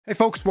Hey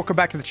folks, welcome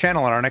back to the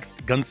channel on our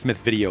next Gunsmith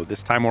video.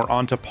 This time we're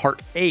on to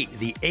part 8,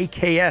 the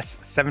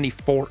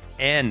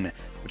AKS-74N,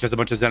 which has a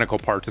bunch of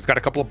Zenical parts. It's got a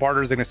couple of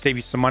barters that are going to save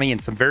you some money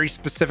and some very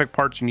specific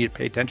parts you need to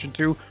pay attention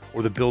to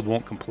or the build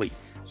won't complete.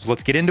 So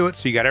let's get into it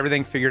so you got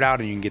everything figured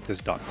out and you can get this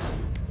done.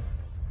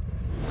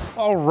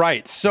 All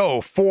right,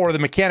 so for the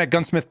Mechanic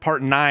Gunsmith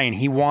Part 9,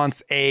 he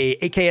wants a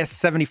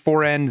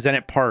AKS-74N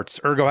Zennit parts.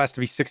 Ergo has to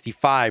be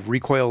 65,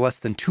 recoil less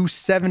than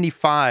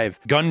 275.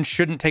 Gun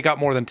shouldn't take up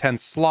more than 10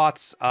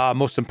 slots.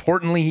 Most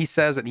importantly, he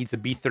says it needs a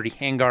B30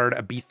 handguard,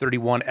 a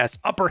B31S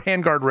upper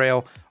handguard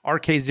rail,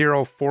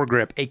 RK0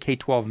 foregrip,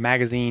 AK-12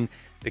 magazine,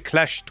 the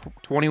Klesch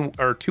 20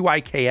 or 2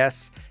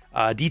 IKS,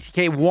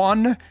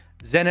 DTK-1,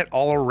 Zennit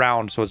all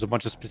around. So it's a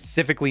bunch of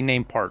specifically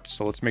named parts.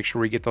 So let's make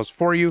sure we get those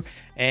for you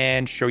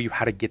and show you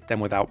how to get them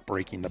without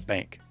breaking the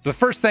bank. So the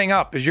first thing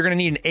up is you're going to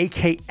need an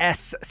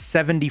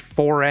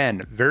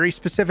AKS-74N, very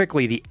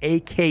specifically the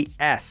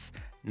AKS,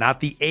 not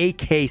the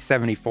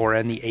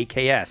AK-74N, the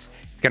AKS.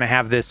 It's going to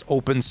have this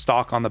open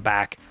stock on the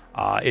back.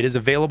 It is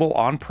available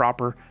on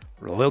proper.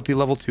 Loyalty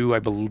level 2, I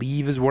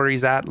believe, is where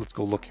he's at. Let's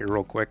go look here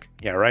real quick.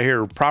 Yeah, right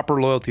here,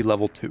 proper loyalty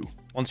level 2.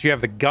 Once you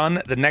have the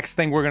gun, the next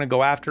thing we're going to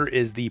go after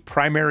is the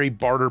primary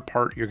barter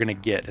part you're going to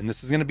get. And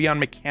this is going to be on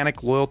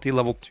mechanic loyalty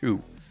level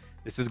 2.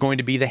 This is going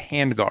to be the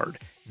handguard.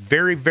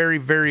 Very, very,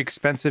 very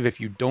expensive if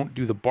you don't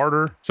do the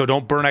barter. So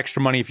don't burn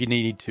extra money if you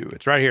need to.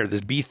 It's right here,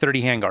 this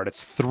B30 handguard.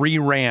 It's 3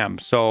 RAM.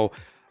 So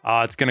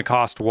it's going to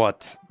cost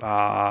what?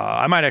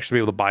 I might actually be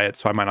able to buy it,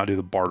 so I might not do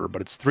the barter.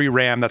 But it's 3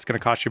 RAM. That's going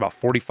to cost you about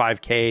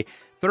 45K.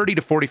 30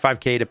 to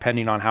 45K,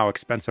 depending on how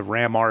expensive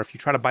RAM are. If you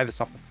try to buy this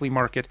off the flea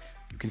market,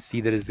 you can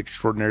see that it's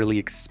extraordinarily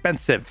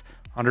expensive.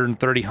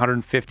 130,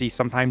 150,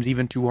 sometimes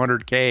even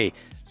 200K.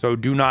 So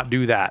do not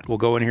do that. We'll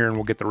go in here and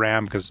we'll get the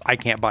RAM because I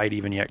can't buy it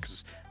even yet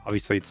because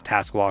obviously it's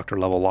task locked or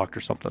level locked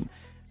or something.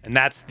 And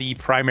that's the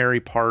primary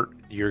part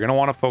that you're going to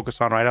want to focus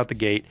on right out the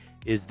gate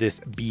is this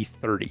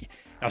B30.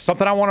 Now,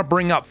 something I want to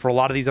bring up for a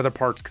lot of these other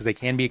parts because they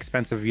can be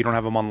expensive if you don't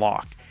have them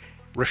unlocked.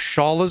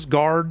 Rashala's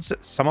guards,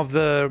 some of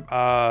the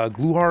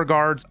Gluhar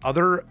guards,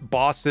 other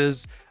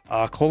bosses,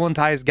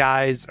 Kolantai's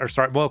guys, or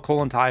sorry, well,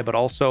 Kolantai, but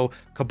also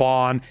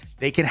Kaban,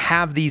 they can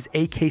have these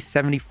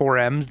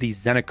AK-74Ms,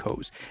 these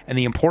Zenicos. And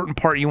the important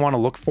part you want to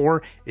look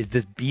for is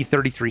this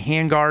B33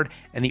 handguard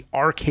and the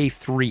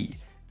RK3.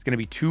 It's going to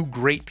be 2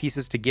 great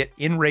pieces to get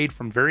in raid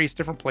from various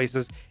different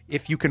places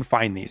if you can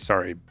find these.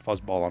 Sorry,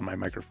 fuzzball on my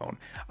microphone.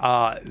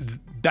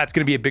 That's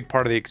going to be a big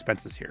part of the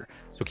expenses here.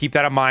 So keep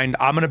that in mind.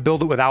 I'm going to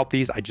build it without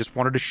these. I just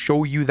wanted to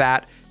show you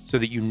that so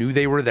that you knew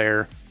they were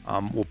there.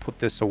 We'll put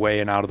this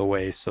away and out of the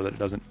way so that it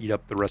doesn't eat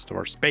up the rest of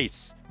our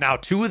space. Now,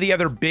 2 of the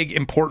other big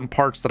important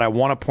parts that I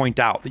want to point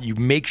out that you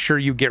make sure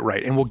you get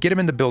right, and we'll get them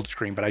in the build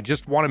screen, but I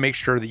just want to make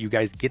sure that you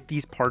guys get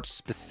these parts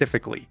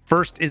specifically.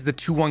 First is the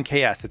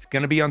 21KS. It's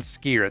going to be on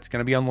skier. It's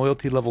going to be on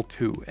loyalty level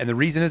 2. And the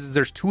reason is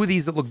there's 2 of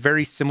these that look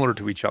very similar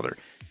to each other.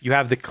 You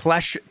have the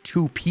Klesch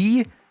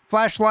 2P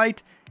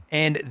flashlight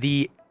and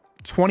the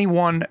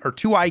 21 or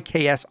 2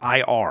 IKS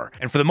IR,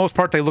 and for the most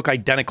part they look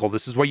identical.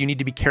 This is why you need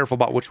to be careful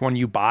about which one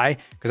you buy,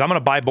 because I'm going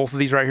to buy both of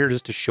these right here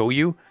just to show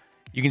you.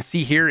 You can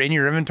see here in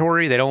your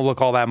inventory they don't look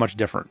all that much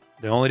different.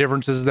 The only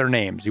difference is their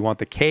names. You want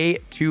the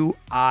K2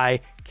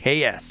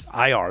 IKS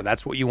IR.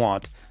 That's what you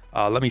want.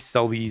 Let me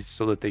sell these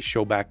so that they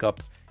show back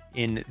up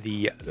in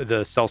the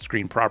sell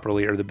screen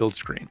properly, or the build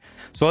screen.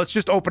 So let's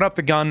just open up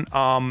the gun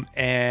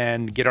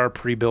and get our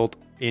pre-built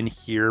in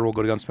here. We'll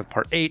go to Gunsmith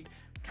Part 8,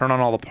 turn on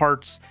all the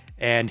parts,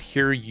 and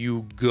here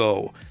you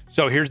go.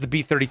 So here's the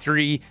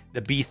B33,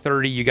 the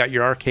B30, you got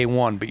your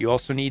RK1, but you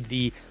also need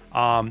the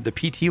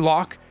PT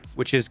lock,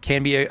 which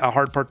can be a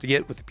hard part to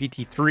get with the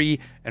PT3,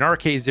 an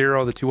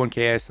RK0, the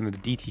 21KS, and the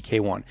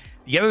DTK1.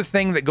 The other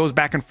thing that goes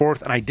back and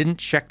forth, and I didn't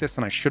check this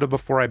and I should have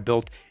before I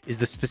built, is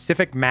the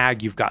specific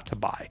mag you've got to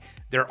buy.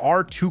 There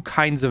are 2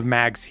 kinds of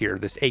mags here,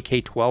 this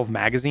AK-12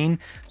 magazine.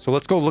 So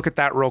let's go look at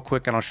that real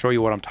quick and I'll show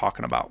you what I'm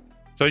talking about.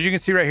 So as you can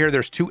see right here,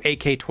 there's 2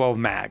 AK-12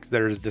 mags.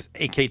 There's this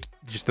AK,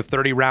 just the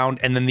 30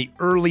 round, and then the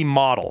early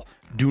model.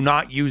 Do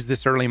not use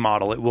this early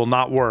model. It will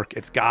not work.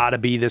 It's got to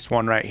be this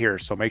one right here.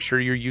 So make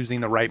sure you're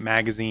using the right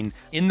magazine.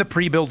 In the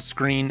pre-build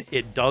screen,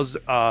 it does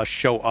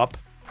show up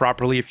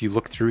properly if you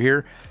look through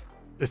here.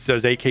 It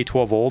says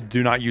AK-12 old.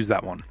 Do not use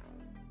that one.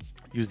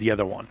 Use the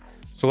other one.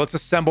 So let's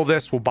assemble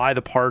this. We'll buy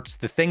the parts.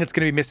 The thing that's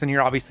going to be missing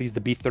here, obviously, is the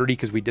B30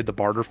 because we did the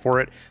barter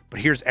for it. But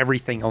here's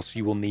everything else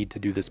you will need to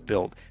do this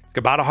build. It's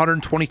about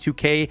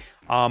 122K.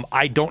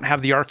 I don't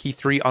have the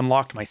RK3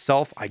 unlocked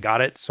myself. I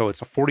got it. So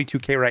it's a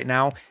 42K right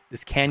now.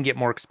 This can get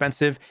more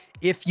expensive.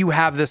 If you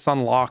have this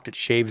unlocked, it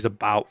shaves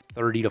about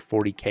 30 to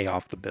 40K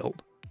off the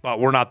build.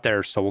 But we're not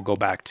there, so we'll go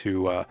back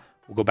to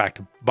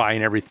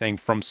buying everything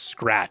from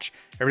scratch.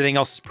 Everything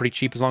else is pretty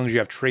cheap as long as you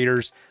have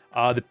traders.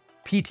 The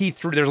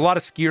PT3, there's a lot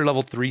of skier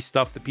level 3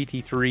 stuff. The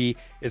PT3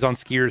 is on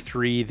skier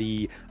 3.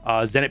 The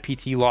Zennit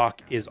PT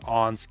lock is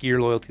on skier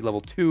loyalty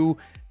level 2.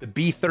 The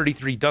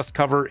B33 dust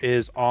cover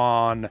is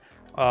on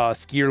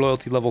skier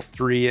loyalty level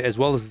 3, as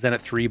well as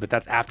Zennit 3, but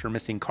that's after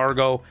missing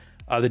cargo.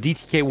 The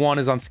DTK1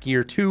 is on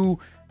skier 2.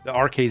 The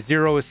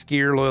RK0 is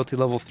skier loyalty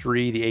level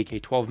 3. The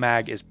AK-12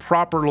 mag is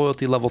proper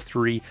loyalty level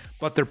 3,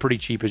 but they're pretty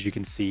cheap, as you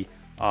can see,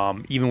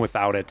 even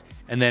without it.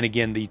 And then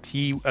again, the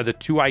 2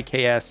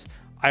 IKS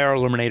IR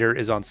Illuminator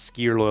is on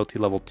skier loyalty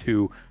level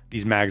 2.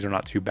 These mags are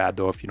not too bad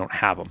though if you don't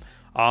have them.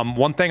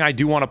 One thing I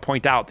do want to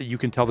point out that you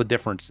can tell the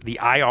difference: the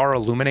IR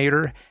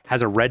Illuminator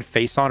has a red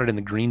face on it in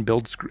the green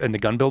build in the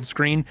gun build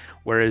screen,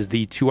 whereas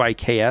the 2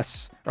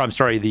 IKS, or I'm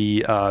sorry,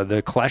 the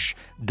Klesh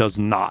does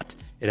not.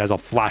 It has a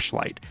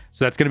flashlight.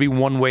 So that's going to be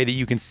one way that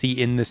you can see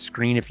in this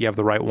screen if you have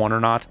the right one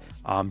or not.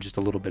 Just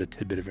a little bit of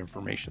tidbit of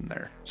information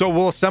there. So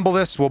we'll assemble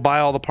this. We'll buy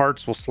all the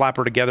parts. We'll slap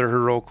her together here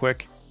real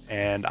quick,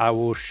 and I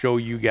will show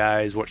you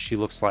guys what she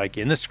looks like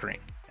in the screen.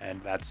 And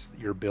that's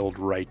your build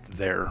right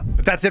there.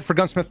 But that's it for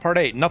Gunsmith Part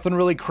 8. Nothing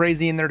really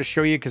crazy in there to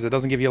show you because it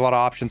doesn't give you a lot of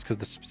options because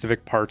of the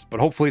specific parts. But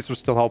hopefully this was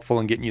still helpful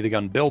in getting you the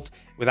gun built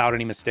without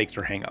any mistakes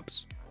or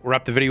hangups. We'll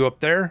wrap the video up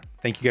there.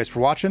 Thank you guys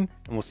for watching,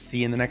 and we'll see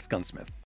you in the next Gunsmith.